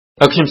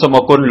ខ្ញុំសូមអ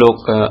រគុណលោក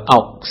អុ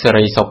កសេ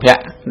រីសុភ័ក្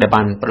រដែល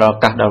បានផ្ដល់ឱ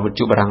កាសដល់វិទ្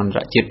យុបារាំងអន្តរ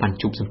ជាតិបាន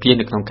ជួបសម្ភាស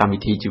នៅក្នុងកម្មវិ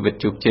ធីជីវិត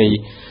ជោគជ័យ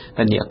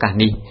នាឱកាស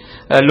នេះ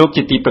លោក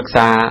ជាទីប្រឹក្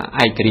សា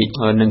ឯករាជ្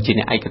យនិងជា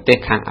អ្នកឯកទេស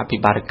ខាងអភិ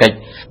បាលកិច្ច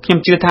ខ្ញុំ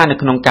ជឿថានៅ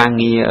ក្នុងការ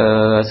ងារ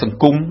សង្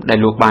គមដែល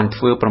លោកបាន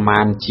ធ្វើប្រមា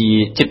ណជា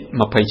ជិត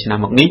20ឆ្នាំ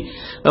មកនេះ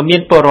មា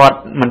នពលរដ្ឋ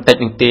មិនតិច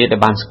នោះទេដែល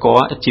បានស្គា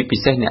ល់ជាពិ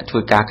សេសអ្នកធ្វើ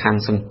ការខាង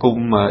សង្គម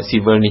ស៊ី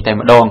វិលនេះតែ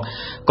ម្ដង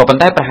ក៏ប៉ុន្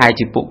តែប្រហែល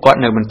ជាពួកគាត់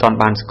នៅមិនទាន់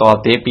បានស្គាល់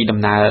ទេពីដំ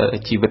ណើរ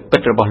ជីវិតពិ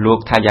តរបស់លោក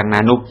ថាយ៉ាងណា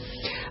នោះ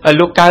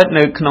លោកកើត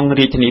នៅក្នុង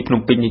រាជធានីភ្នំ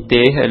ពេញនេះ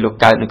ទេលោក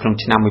កើតនៅក្នុង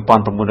ឆ្នាំ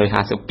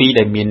1952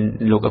ដែលមាន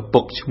លោកឪពុ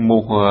កឈ្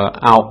មោះ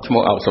អោ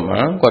កសំ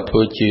អាងគាត់ធ្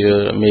វើជា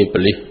មេប៉ូ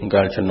លីស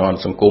កាលជំនាន់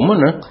សង្គម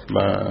ណា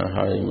បាទ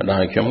ហើយម្ដា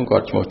យខ្ញុំគា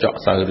ត់ឈ្មោះចောက်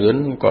សៅរឿន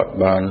គាត់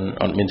បាន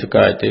អត់មានច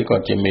កាយទេគា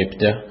ត់ជាមេផ្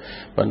ទះ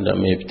ប៉ុន្តែ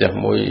មេផ្ទះ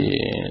មួយ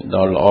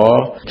ដ៏ល្អ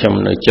ខ្ញុំ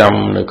នៅចាំ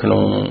នៅក្នុ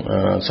ង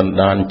សន្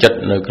តានចិត្ត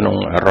នៅក្នុង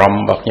អារម្ម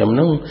ណ៍របស់ខ្ញុំហ្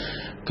នឹង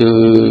គឺ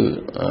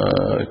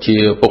ជា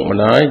ពុកម្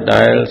ដាយ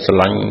ដែលស្រ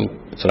ឡាញ់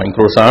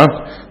គ្រួសារ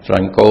ស្រឡា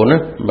ញ់កូនណា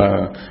បាទ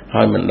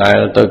ហើយមិនដែល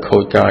ទៅខូ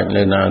ចកាច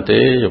នៅណាទេ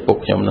ឪពុក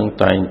ខ្ញុំនឹង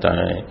តែងតែ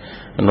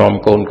នាំ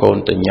កូន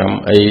ទៅញ៉ាំ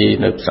អី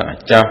នៅផ្សារ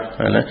ចាស់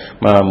ណា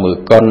មកមើល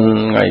កុន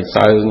ថ្ងៃ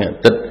សៅរ៍ថ្ងៃអា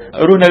ទិត្យ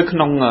រស់នៅក្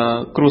នុង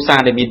គ្រួសារ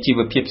ដែលមានជីវ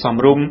ភាពសម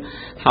រម្យ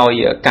ហើ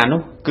យកាល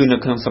នោះគឺនៅ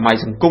ក្នុងសម័យ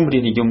សង្គមរា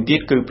ជនិយមទៀត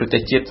គឺប្រទេ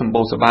សជាតិសម្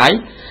បូរសប្បាយ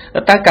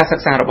តើការសិ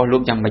ក្សារបស់លោ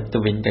កយ៉ាងម៉េចទៅ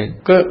វិញទៅ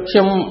គឺខ្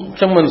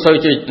ញុំមិនសូវ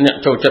ជាអ្នក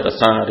ចូលចិត្តភា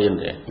សារៀន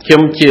ទេខ្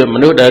ញុំជាម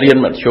នុស្សដែលរៀន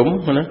មធ្យម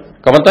ណា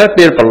ក៏ប៉ុន្តែ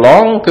ពេលប្រឡ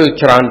ងគឺ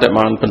ច្រើនតែ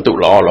បានពិន្ទុ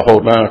ល្អរហូត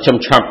បាទខ្ញុំ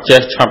ឆាប់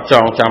ចេះឆាប់ច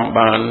ងចាំ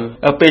បាន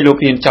ពេលលោក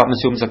រៀនចប់ម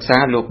ធ្យមសិក្សា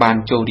លោកបាន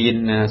ចូលរៀន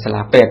សា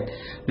លាពេទ្យ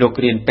លោក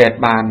រៀនពេទ្យ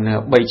បាន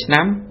3ឆ្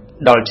នាំ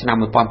ដល់ឆ្នាំ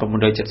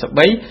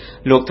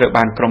1973លោកត្រូវ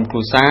បានក្រុមគ្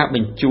រួសារប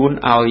ញ្ជូន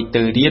ឲ្យ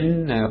ទៅរៀន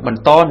ប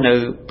ន្តនៅ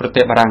ប្រ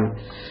ទេសបារាំង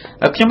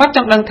ខ្ញុំបាទច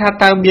ង់ដឹងថា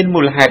តើមាន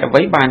មូលហេតុអ្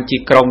វីបានជា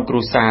ក្រុមគ្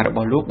រួសាររប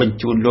ស់លោកបញ្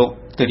ជូនលោក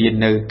ទៅរៀន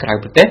នៅក្រៅ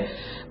ប្រទេស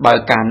បើ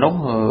កាលនោះ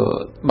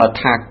បើ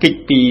ថាកិច្ច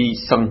ពី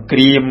សង្គ្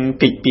រាម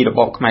កិច្ចពីរប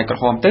បខ្មែរក្រ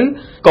ហមទៅ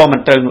ក៏មិន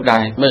ត្រូវនោះដែ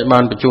រមិនបា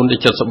នបញ្ជូនទៅ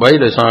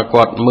73ដោយសារ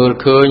គាត់មើល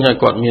ឃើញហើយ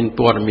គាត់មាន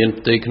ព័ត៌មាន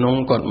ផ្ទៃក្នុង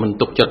គាត់មិន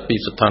ទុកចិត្តពី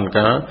ស្ថាន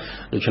ភាព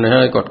ដូច្នេះ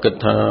ហើយគាត់គិត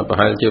ថាប្រ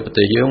ហែលជាប្រ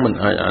ទេសយើងមិន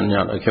អាចអនុញ្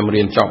ញាតឲ្យខ្ញុំ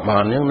រៀនចប់បា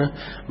នអញ្ចឹងណា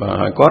បាទ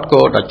ហើយគាត់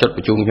ក៏ដាក់ចិត្តប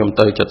ញ្ជូនខ្ញុំ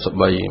ទៅ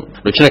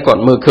73ដូច្នេះគា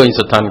ត់មើលឃើញ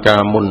ស្ថានភាព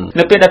មុន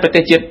នៅពេលដែលប្រទេ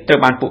សជាតិត្រូវ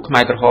បានពួកខ្មែ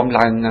រក្រហម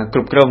ឡើងគ្រ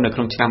ប់គ្រងនៅក្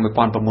នុងឆ្នាំ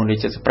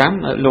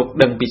1975លោក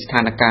ដឹងពីស្ថា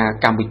នភាព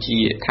កម្ពុជា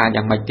ថា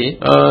យ៉ាងម៉េចទេ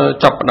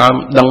ចាប់ផ្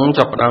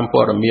ដើម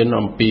ព័ត៌មាន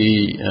អំពី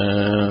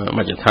ម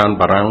ជ្ឈដ្ឋាន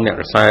បារាំងអ្នក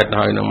កសែត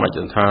ហើយនិងមជ្ឈ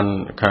ដ្ឋាន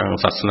ខាង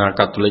សាសនា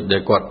កាតូលិកដែ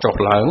លគាត់ចុះ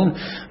ឡើង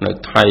នៅ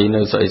ថៃ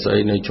នៅស្អី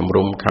នៅជំ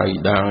រំខៃ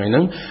ដាងហ្នឹ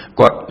ង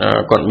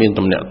គាត់មាន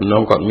ទំនាក់ទំន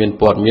ងគាត់មាន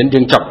ព័ត៌មានយើ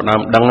ងចាប់ផ្ដើ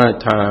មដឹងហើយ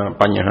ថា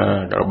បញ្ហា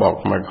របប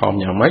ខ្មែរក្រហម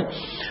យ៉ាងម៉េច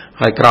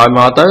ហើយក្រោយម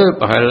កទៅ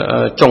ប្រហែល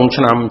ចុង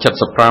ឆ្នាំ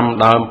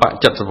75ដើមបក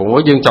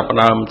76យើងចាប់ផ្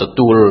ដើមទ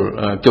ទួល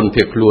ជន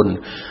ភៀសខ្លួន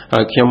ហើ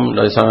យខ្ញុំ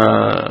ដោយសារ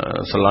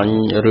ស្រឡាញ់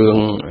រឿង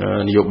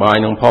នយោបាយ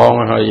នឹងផង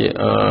ហើយ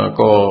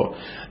ក៏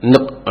នឹ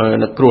ក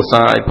គ្រួ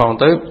សារអីផង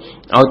ទៅ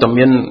ឲ្យតែ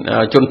មាន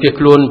ជនភៀស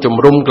ខ្លួនជំ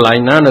រុំកន្លែង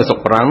ណានៅស្រុក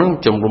បារាំងហ្នឹង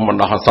ជំរុំបណ្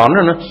ដោះអាសន្ន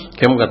ណា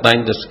ខ្ញុំក៏តែង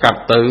តែស្កាត់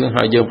ទៅ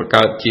ហើយយើងបង្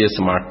កើតជាស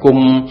មាគម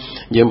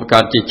យើងបង្កើ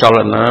តជាចល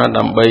នា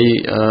ដើម្បី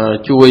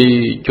ជួយ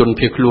ជន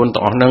ភៀសខ្លួន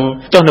ទាំងអស់ហ្នឹង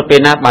ចុះនៅពេល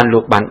ណាបានលោ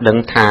កបានដឹង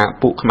ថា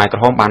ពួកខ្មែរក្រ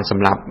ហមបានស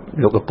ម្លាប់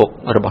លោកឪពុក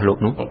របស់លោក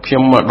នោះខ្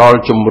ញុំមកដល់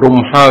ជំរុំ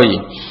ហើយ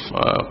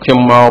ខ្ញុំ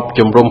មក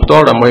ជំរុំផ្ទា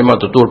ល់ដើម្បីមក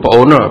ទទួលប្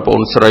អូ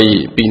នស្រី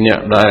2នា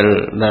ក់ដែល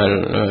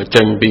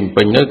ចេញពី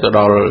ពេញទៅដ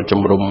ល់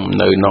ជំរុំ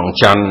នៅនង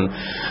ច័ន្ទ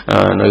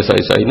នៅស្អី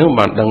ហ្នឹង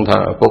បានដឹងថា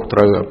ឪពុកត្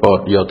រូវពត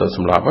យកទៅស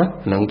ម្លាប់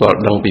ហ្នឹងទាល់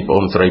ដឹងពីប្អូ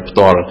នស្រីផ្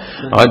ទាល់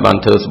ហើយបាន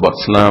ធ្វើសបុត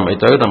ស្នាមអី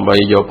ទៅដើម្បី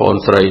យកប្អូន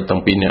ស្រីទាំ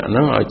ង2នាក់ហ្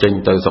នឹងឲ្យចេញ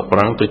ទៅស្រុកបា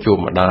រាំងទៅជួប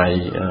ម្ដាយ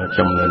ខ្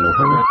ញុំនៅនោះ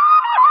ហ្នឹង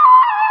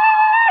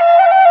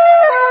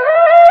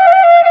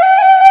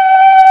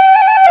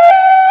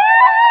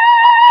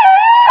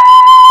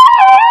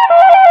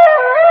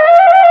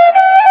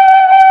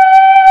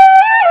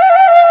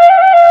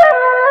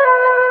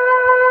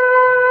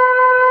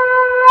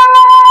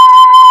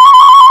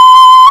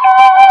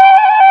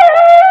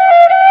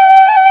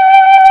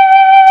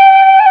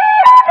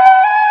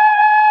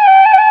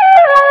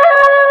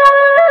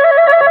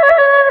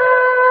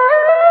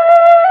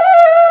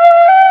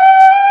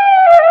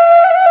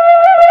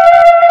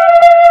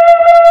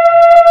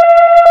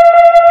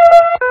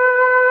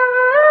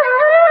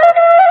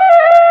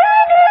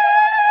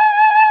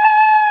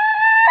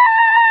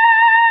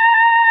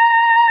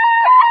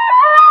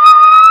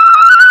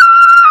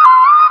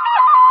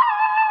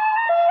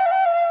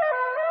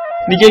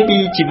និយាយពី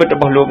ជីវិតរ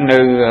បស់លោកនៅ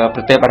ប្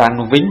រទេសបារាំង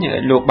នោះវិញ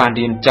លោកបាន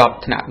រៀនចប់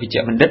ថ្នាក់វិជ្ជា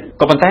បណ្ឌិត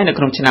ក៏ប៉ុន្តែនៅ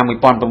ក្នុងឆ្នាំ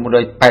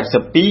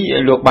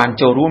1982លោកបាន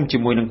ចូលរួមជា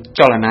មួយនឹង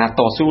ចលនា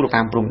តស៊ូ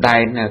តាមព្រំដែ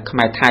នខ្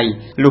មែរថៃ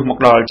លុះមក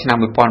ដល់ឆ្នាំ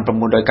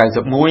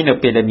1991នៅ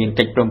ពេលដែលមាន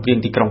កិច្ចព្រមព្រៀង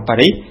ទីក្រុងប៉ា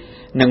រីស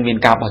និងមាន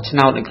ការបោះឆ្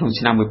នោតនៅក្នុង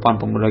ឆ្នាំ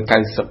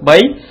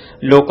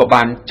1993លោកក៏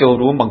បានចូល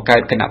រួមបង្កើ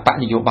តគណៈបក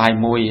នយោបាយ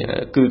មួយ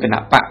គឺគណៈ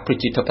បកប្រ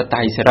ជាធិប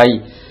តេយ្យសេរី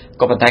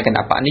ក៏ប៉ុន្តែគ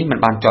ណៈបកនេះមិន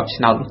បានជាប់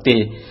ឆ្នោតនោះទេ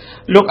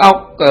លោកអោក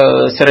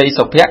សេរី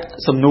សុភ័ក្រ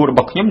សំណួររប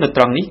ស់ខ្ញុំនៅ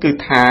ត្រង់នេះគឺ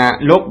ថា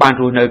លោកបាន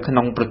រស់នៅក្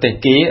នុងប្រទេស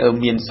គេ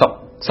មានសុខ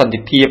សន្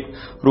តិភាព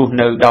រស់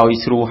នៅដោយ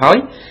ស្រួលហើយ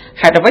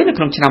ហេតុអ្វីនៅ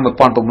ក្នុងឆ្នាំ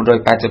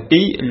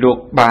1982លោក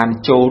បាន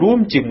ចូលរួម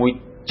ជាមួយ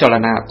ចល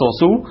នាត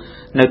ស៊ូ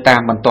នៅតា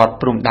មបន្ទាត់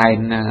ព្រំដែន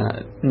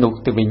នោះ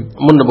ទៅវិញ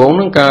មុនដំបូង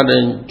នឹងការដែ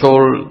លចូល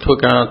ធ្វើ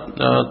ការ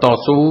ត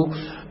ស៊ូ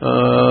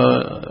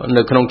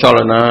នៅក្នុងចល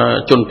នា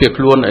ជនភៀស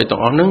ខ្លួនអីទាំ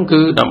ងអស់ហ្នឹងគឺ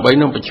ដើម្បី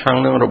នឹងប្រឆាំង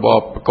នឹងរប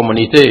បកុម្មុយ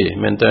នីសទេ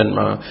មែនតើ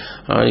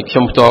ហើយខ្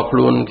ញុំផ្ទាល់ខ្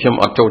លួនខ្ញុំ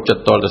អត់ចូលចិត្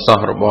តតលសោះ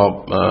របប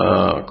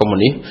កុម្មុយ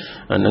នីស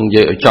នឹងនិ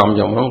យាយឲ្យចំ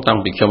យ៉ាងហ្នឹងតាំង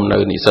ពីខ្ញុំនៅ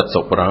និស្សិតស្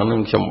រុកបារាំងនឹ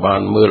ងខ្ញុំបា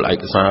នមើលឯ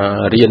កសារ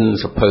រៀន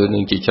សភៅនឹ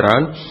ងជាច្រើ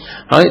ន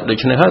ហើយដូ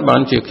ច្នេះហើយបា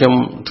នជាខ្ញុំ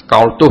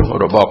កោតទោស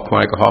របបខ្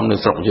មែរក្រហមនៅ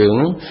ស្រុកយើង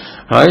ហ្នឹង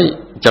ហើយ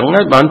ចឹង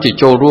ហើយបានជា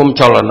ចូលរួម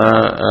ចលនា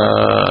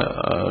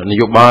ន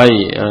យោបាយ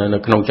នៅ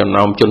ក្នុងចំ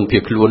ណោមជនភៀ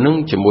សខ្លួនហ្នឹង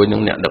ជាមួយនឹ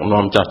ងអ្នកដឹក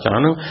នាំចាស់ហ្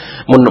នឹង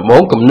មុនដំបូ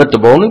ងគំនិត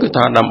ដំបូងហ្នឹងគឺ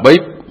ថាដើម្បី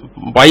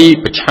វាយ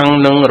ប្រឆាំង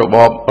នឹងរប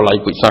បបល័យ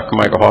ពូជសាសន៍ខ្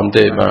មែរក្រហម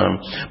ទេបាទ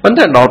ប៉ុន្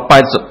តែដល់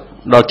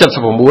80ដល់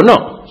79នោះ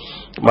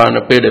បាទ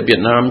នៅពេលដែលវៀត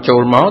ណាមចូ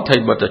លមកថៃ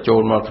បិទតែចូ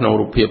លមកក្នុង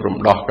រូបភាពរំ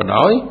ដោះក៏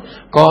ដោយ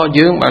ក៏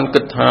យើងបាន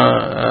គិតថា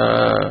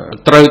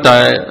ត្រូវតែ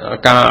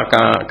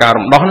ការ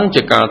រំដោះហ្នឹង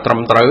ជាការត្រឹម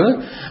ត្រូវ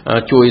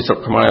ជួយស្រុក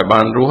ខ្មែរឲ្យ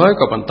បានរស់ហើយ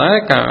ក៏ប៉ុន្តែ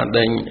ការ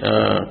ដែល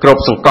ក្រប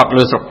សង្កត់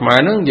លើស្រុកខ្មែរ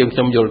ហ្នឹងយើងខ្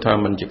ញុំយល់ថា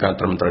มันជាការ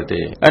ត្រឹមត្រូវទេ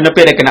នៅ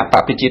ពេលដែលគណៈប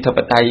កប្រជាធិប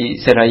តេយ្យ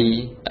សេរី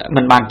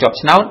មិនបានជាប់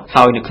ឆ្នោត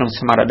ហើយនៅក្នុង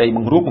ស្មារតីប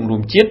ង្រួ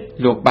មជាតិ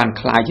លោកបាន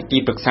ក្លាយជាទី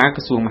ប្រឹក្សាក្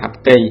រសួងមហា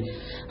ផ្ទៃ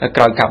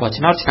ក្រោយការបោះ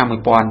ឆ្នោតឆ្នាំ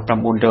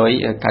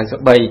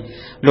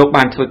1993លោក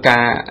បានធ្វើកា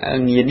រ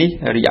ងារនេះ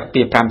រយៈ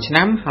ពេល5ឆ្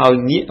នាំហើយ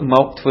ងាកម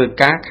កធ្វើ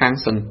ការខាង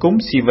សង្គម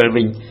ស៊ីវិល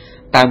វិញ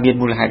តើមាន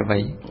មូលហេតុអ្វី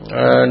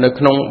នៅ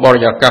ក្នុងបរិ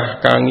យាកាស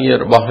ការងារ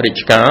របស់រា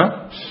ជការ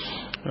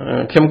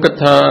ខ្ញុំគិត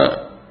ថា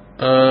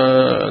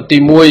ទី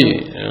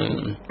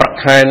1ប្រាក់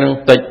ខែនឹង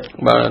តិច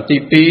បាទ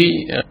ទី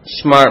2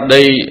ស្មារ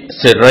តី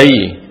សេរី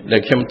ដែ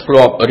លខ្ញុំធ្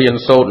លាប់រៀន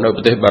សូត្រនៅ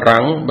ប្រទេសបា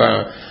រាំងបាទ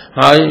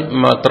ហើយ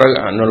មកត្រូវ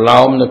អនុ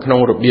លោមនៅក្នុង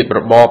របៀប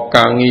របប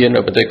ការងារនៅ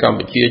ប្រទេសកម្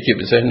ពុជាជា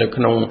ពិសេសនៅ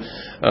ក្នុង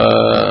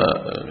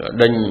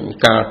ដេញ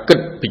ការគិត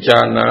ពិចា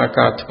រណា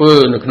ការធ្វើ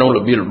នៅក្នុងរ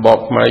បៀបរបប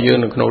ខ្មែរយើង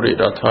នៅក្នុងរាជ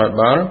រដ្ឋាភិ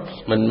បាល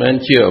មិនមែន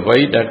ជាអ្វី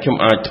ដែលខ្ញុំ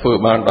អាចធ្វើ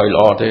បានដោយ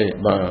ល្អទេ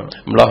បាទ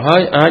ម្ល៉េះហើ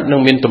យអាចនឹ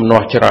ងមានទំនា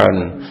ស់ច្រើន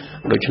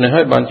ដូច្នេះ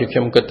ហើយបានជាខ្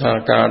ញុំគិតថា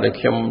ការដែល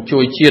ខ្ញុំជួ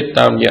យជាតិ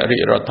តាមរយៈរា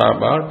ជរដ្ឋាភិ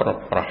បាល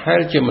ប្រហែ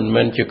លជាមិន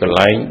មែនជាកន្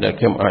លែងដែល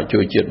ខ្ញុំអាចជួ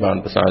យជាតិបាន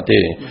ប្រសើរទេ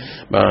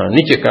បាទ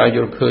នេះជាការយ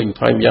ល់ឃើញ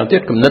ហើយម្យ៉ាងទៀ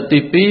តគំនិតទី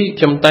2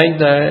ខ្ញុំតែង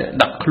តែ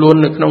ដាក់ខ្លួន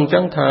នៅក្នុងចឹ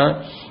ងថា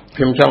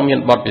ខ្ញុំចង់មាន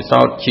បទពិ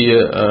សោធន៍ជា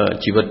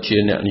ជីវិតជា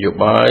អ្នកនយោ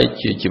បាយ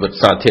ជាជីវិត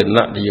សាធារ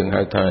ណៈដែលយើង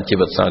ហៅថាជី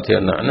វិតសាធារ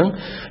ណៈហ្នឹង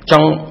ច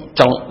ង់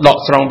ដក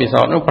ស្រង់ពិ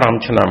សោធន៍ហ្នឹង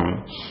5ឆ្នាំ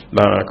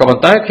បាទក៏ប៉ុ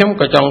ន្តែខ្ញុំ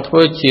ក៏ចង់ធ្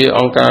វើជា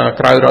អង្គការ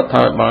ក្រៅរដ្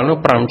ឋាភិបាលនោះ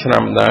5ឆ្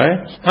នាំដែរ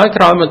ហើយ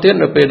ក្រោយមកទៀត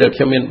នៅពេលដែលខ្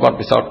ញុំមានបទ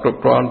ពិសោធន៍គ្រប់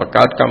គ្រាន់បង្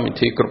កើតកម្មវិ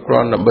ធីគ្រប់គ្រា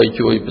ន់ដើម្បី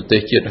ជួយប្រទេ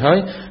សជាតិហើយ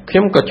ខ្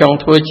ញុំក៏ចង់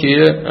ធ្វើជា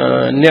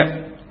អ្នក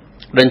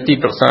ដែលទី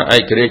ប្រឹក្សាឯ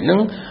ករាជ្យនឹង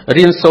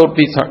រៀនសូត្រ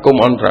ពីសហគម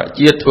ន៍អន្តរ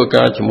ជាតិធ្វើ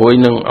ការជាមួយ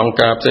នឹងអង្គ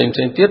ការផ្សេងៗ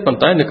ទៀតប៉ុន្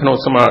តែនៅក្នុង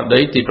ស្មារតី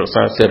ទីប្រឹក្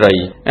សាសេរី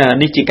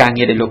នេះជាការ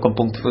ងារដែលលោកកំ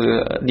ពុងធ្វើ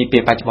នាពេ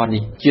លបច្ចុប្បន្ន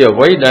នេះជាអ្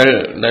វី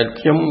ដែល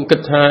ខ្ញុំគិត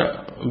ថា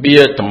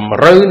វាតម្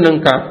រូវនឹង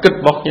ការគិត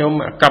របស់ខ្ញុំ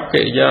អកប្បកិ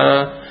រិយា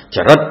ច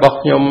រិតរបស់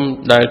ខ្ញុំ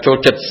ដែលចូល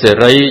ចិត្តសេ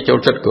រីចូល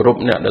ចិត្តគោរព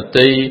អ្នកដ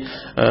ទៃ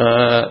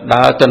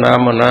ដើរទៅណា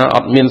មកណាអ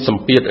ត់មានស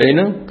ម្ពាធអីហ្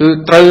នឹងគឺ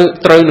ត្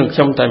រូវនឹងខ្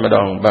ញុំតែម្ដ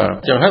ងបាទអ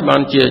ញ្ចឹងហើយបា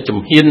នជាជំ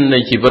ហាននៃ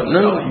ជីវិតហ្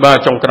នឹងបាទ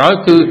ចុងក្រោយ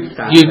គឺ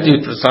ជាទី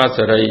ប្រឹក្សា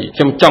សេរីខ្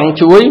ញុំចង់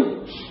ជួយ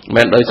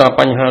មិនដោយសារ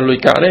បញ្ហាលុយ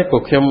កាក់ទេព្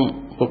រោះខ្ញុំ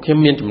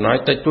មានចំណាយ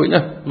តិចតួចណា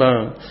ស់បាទ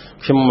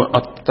ខ្ញុំអ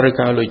ត់ត្រូវ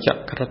ការលុយចាក់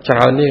ច្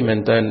រើនទេមែន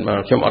តើ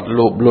ខ្ញុំអត់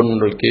លោភលន់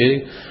ដូចគេ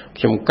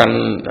ខ្ញុំកាន់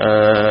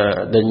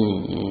ដេញ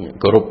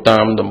គោរពតា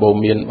មដំបូន្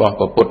មានរបស់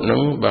ព្រះពុទ្ធហ្នឹ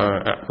ងបាទ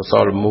អកុស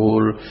លមូ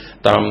ល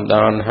តាម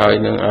ដានហើយ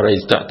នឹងអរិយ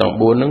សច្ចទាំង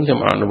4ហ្នឹងខ្ញុំ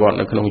អនុវត្ត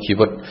នៅក្នុងជី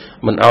វិត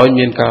មិនឲ្យ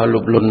មានការលោ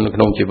ភលន់នៅក្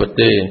នុងជីវិត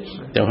ទេ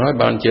ចឹងហើយ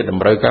បានជាត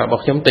ម្រូវការរប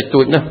ស់ខ្ញុំតិច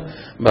តួចណាស់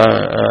បាទ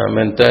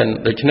មែនតើ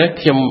ដូច្នេះ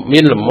ខ្ញុំមា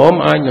នលំម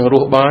អាចនឹងរ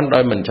ស់បានដោ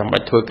យមិនចាំបា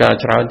ច់ធ្វើការ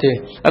ច្រើនទេ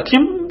ខ្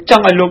ញុំច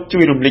ង់ឲ្យលោកជួ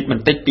យរំលឹកប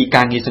ន្តិចពី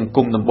ការងារសង្គ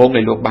មដំបូង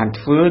ដែលលោកបាន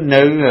ធ្វើ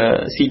នៅ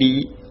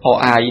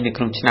CDRI នៅ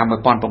ក្នុងឆ្នាំ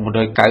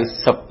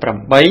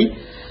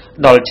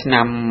1998ដល់ឆ្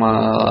នាំ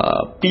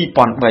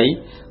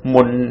2003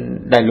មុន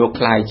ដែលលោក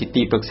ក្លាយជា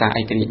ទីប្រឹក្សា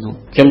ឯករាជ្យនោះ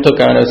ខ្ញុំធ្វើ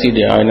ការនៅ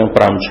CDRI នឹង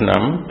5ឆ្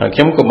នាំហើយខ្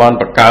ញុំក៏បាន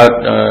បង្កើត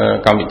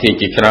កម្មវិធី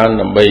ជាច្រើន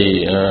ដើម្បី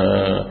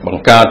ប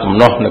ង្កើតទំ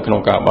នាស់នៅក្នុង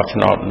ការបោះឆ្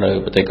នោតនៅ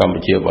ប្រទេសកម្ពុ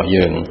ជារបស់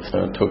យើង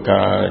ធ្វើ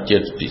ការជា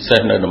ពិសេស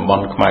នៅតំប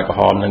ន់ខ្មែរក្រ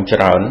ហមនឹងច្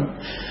រើន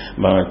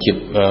បាទជា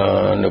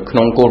នៅក្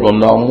នុងគោលបំ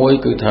ណងមួយ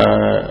គឺថា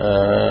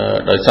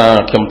ដោយសារ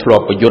ខ្ញុំធ្លា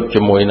ប់ប្រយុទ្ធ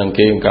ជាមួយនឹង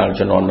គេកាល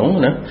ជំនាន់នោះ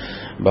ណា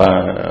បាទ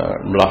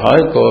ម្ល៉េះហើយ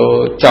ក៏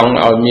ចង់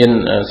ឲ្យមាន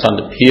សន្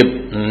តិភាព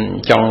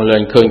ចង់លែ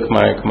ងឃើញខ្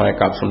មែរ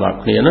កាប់សម្លាប់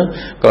គ្នាហ្នឹង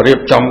ក៏រៀប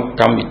ចំ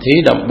កម្មវិធី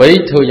ដើម្បី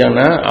ធ្វើយ៉ាង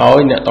ណាឲ្យ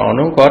អ្នកទាំង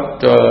នោះគាត់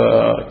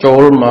ចូ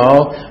លមក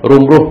រួ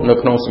មរស់នៅ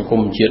ក្នុងសង្គ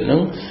មជាតិហ្នឹ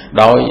ង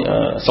ដោយ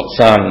សុខ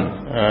សាន្ត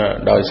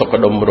ដោយសុខ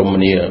ដុមរម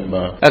នា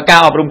បាទការ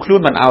អប់រំខ្លួន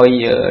មិនឲ្យ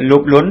លោ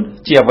ភលន់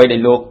ជាអ្វីដែ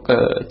លលោក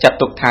ចាត់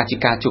ទុកថាជា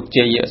ការជោគ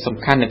ជ័យសំ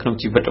ខាន់នៅក្នុង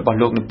ជីវិតរបស់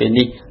លោកនៅពេល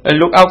នេះ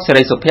លោកអោកសេ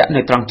រីសុភ័ក្រ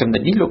នៅត្រង់ចំណុ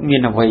ចនេះលោកមា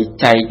នអ្វី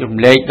ចែករំ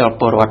លែកដល់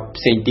ពលរដ្ឋ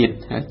ផ្សេងទៀត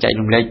ចែក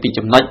រំលែកពី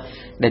ចំណុច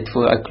ដែលធ្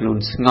វើឲ្យខ្លួន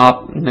ស្ងប់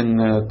និង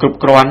គ្រប់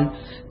គ្រាន់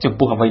ចំ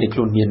ពោះអ្វីដែលខ្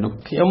លួនមាននោះ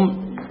ខ្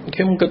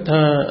ញុំគិត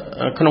ថា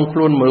ក្នុងខ្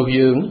លួនមនុស្ស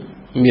យើង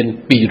មាន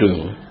ពីររឿង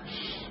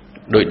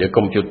ដោយដែល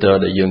កុំព្យូទ័រ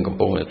ដែលយើងកំ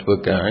ពុងតែធ្វើ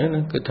ការ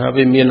ណាគឺថា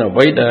វាមានអ្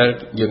វីដែល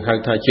យើងហៅ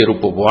ថាជារូ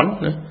បវន្ត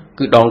ណា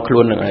គឺដងខ្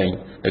លួននឹងឯង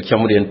តែខ្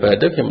ញុំរៀនពេទ្យ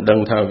ទៅខ្ញុំដឹង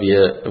ថាវា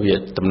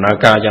ដំណើរ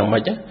ការយ៉ាងម៉េ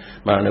ច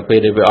បាទនៅពេល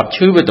ដែលវាអត់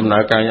ឈឺវាដំណើ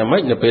រការយ៉ាងម៉េ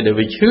ចនៅពេលដែល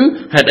វាឈឺ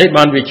ហេតុអី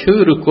បានវាឈឺ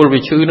ឬគល់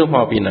វាឈឺនោះម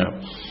កពីណា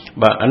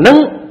បាទអាហ្នឹង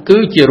គឺ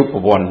ជារូប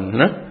វន្ត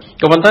ណា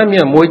ក៏ប៉ុន្តែមា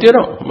នមួយទៀត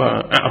បាទ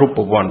អរូប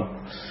វន្ត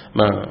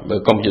បាទបើ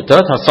កុំព្យូទ័រ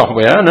ថា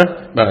software ណា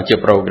បាទជា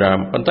program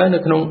ប៉ុន្តែនៅ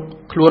ក្នុង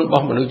ខ្លួនរប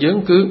ស់មនុស្សយើង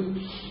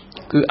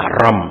គឺអា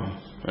រម្មណ៍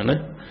ណា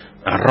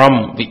អារម្ម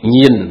ណ៍វិញ្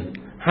ញាណ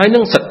ហើយនឹ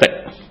ងសតិ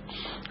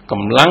ក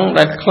ម្លាំង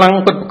ដែលខ្លាំង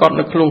ពិតប្រាកដ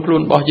នៅក្នុងខ្លួ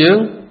នរបស់យើង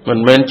មិន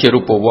មែនជារូ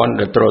បវន្ត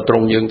ដែលត្រ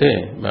ង់យើងទេ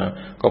បាទ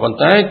ក៏ប៉ុន្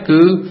តែ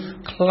គឺ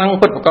ខ្លាំង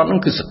ពិតប្រាកដនឹង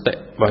គឺសតិរ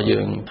បស់យើ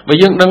ងបើ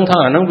យើងដឹងថា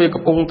អាហ្នឹងវា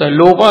កំពុងតែ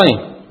លោភហើយ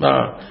បា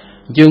ទ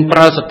យើងប្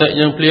រើសតិ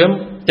យើងភ្លាម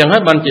ចឹងហើ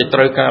យបានជាត្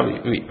រូវការ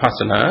វិបស្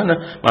សនាណា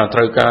បាទត្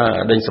រូវការ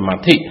ដេញសមា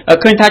ធិ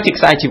ឃើញថាជា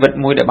ខ្សែជីវិត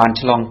មួយដែលបាន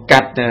ឆ្លងកា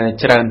ត់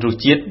ច្រើនរស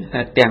ជាតិ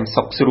ទាំង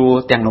សុខស្រួល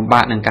ទាំងលំ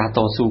បាកនឹងការត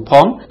ស៊ូផ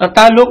ង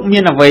តើលោកមា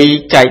នអ្វី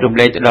ចែករំ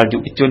លែកទៅដល់យុ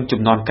វជន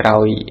ជំនាន់ក្រោ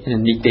យ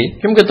នេះទេ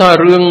ខ្ញុំគិតថា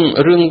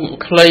រឿង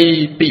ខ្លី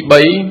ពី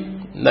រ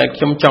3ដែល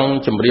ខ្ញុំចង់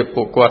ជម្រាប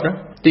ពួកគាត់ណា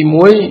ទី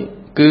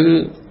1គឺ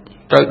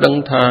ត្រូវដឹង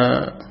ថា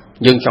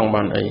យើងចង់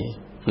បានអី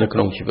នៅក្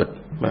នុងជីវិត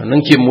បាទនឹ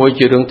ងជាមួយ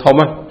ជារឿងធំ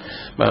ណា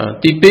បាទ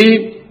ទី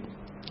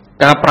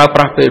2ការប្រើប្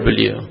រាស់ពេលវេ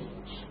លា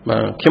បា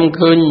ទខ្ញុំ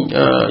ឃើញ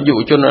យុវ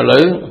ជនឥឡូ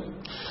វ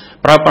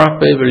ប្រើប្រាស់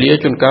ពេលវេលា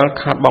ជួនកាល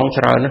ខាតបង់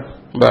ច្រើនណា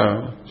បាទ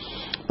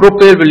ព្រោះ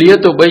ពេលវេលា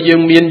ទោះបីយើ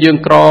ងមានយើង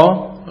ក្រ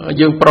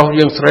យើងប្រុស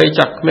យើងស្រី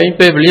ចាស់ក្មេង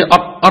ពេលវេលាអ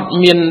ត់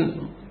មាន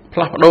ផ្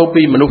លាស់ប្ដូរ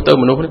ពីមនុស្សទៅ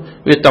មនុស្ស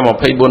វាតែ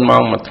24ម៉ោ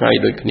ងមួយថ្ងៃ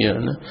ដូចគ្នា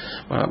ណា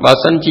បើ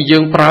សិនជាយើ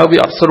ងប្រើវា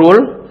អត់ស្រួល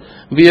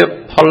វា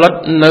ផលិត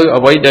នៅ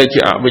អ្វីដែលជា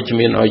អវិជ្ជ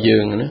មានឲ្យយើ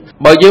ងណា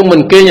បើយើងមិ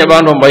នគេងឲ្យបា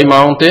ន8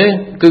ម៉ោងទេ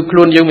គឺខ្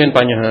លួនយើងមានប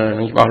ញ្ហា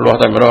នឹងច្បាស់លាស់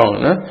តែម្ដង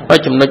ណាហើយ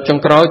ចំណុចចុង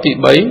ក្រោយទី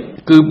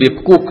3គឺវា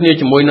ផ្គួបគ្នា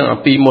ជាមួយនឹងអា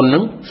ពីរមុនហ្នឹ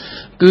ង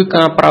គឺ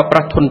ការប្រើប្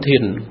រាស់ធនធា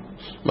ន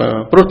បាទ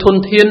ព្រោះធន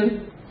ធាន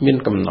មាន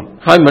កំណត់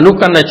ហើយមនុស្ស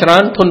កាន់តែច្រើ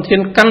នធនធាន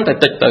កាន់តែ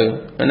តិចទៅ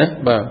ណា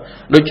បាទ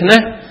ដូច្នេះ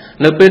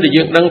នៅពេលដែល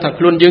យើងដឹងថា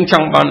ខ្លួនយើងច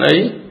ង់បានអី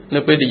នៅ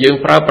ពេលដែលយើង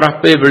ប្រើប្រាស់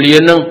ពេលវេលា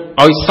នឹង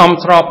ឲ្យសម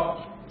ស្រប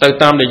ទៅ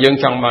តាមដែលយើង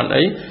ចង់បាន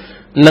អី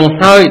នឹង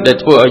ហើយដែល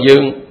ធ្វើឲ្យយើ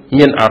ង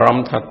មានអារម្ម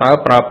ណ៍ថាតើ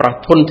ប្រើប្រាស់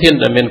ធនធាន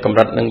ដែលមានកម្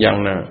រិតនឹងយ៉ាង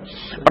ណា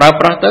ប្រើ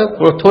ប្រាស់ទៅ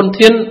ព្រោះធន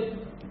ធាន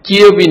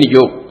ជាវិនិ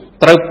យោគ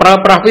ត្រូវប្រើ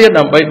ប្រាស់វា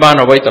ដើម្បីបាន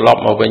អ្វីត្រឡ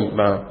ប់មកវិញ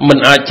បាទមិន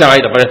អាចចាយ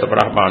តែប្រេះតែប្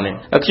រាស់បានទេ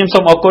ខ្ញុំសូ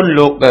មអរគុណ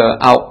លោក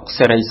អោក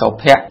សេរីសោ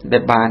ភ័ក្រដែ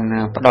លបាន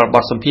ផ្ដល់ប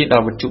ទសម្ភាសន៍ដ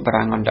ល់វិទ្យុបា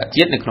រាំងអន្តរ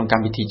ជាតិនៅក្នុងក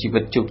ម្មវិធីជីវិ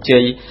តជោគជ័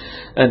យ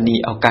នេះ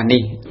ឱកាស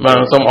នេះបាទ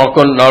សូមអរ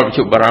គុណដល់វិទ្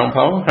យុបារាំងផ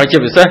ងហើយជា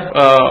ពិសេស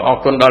អរ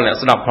គុណដល់អ្នក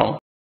ស្ដាប់ផង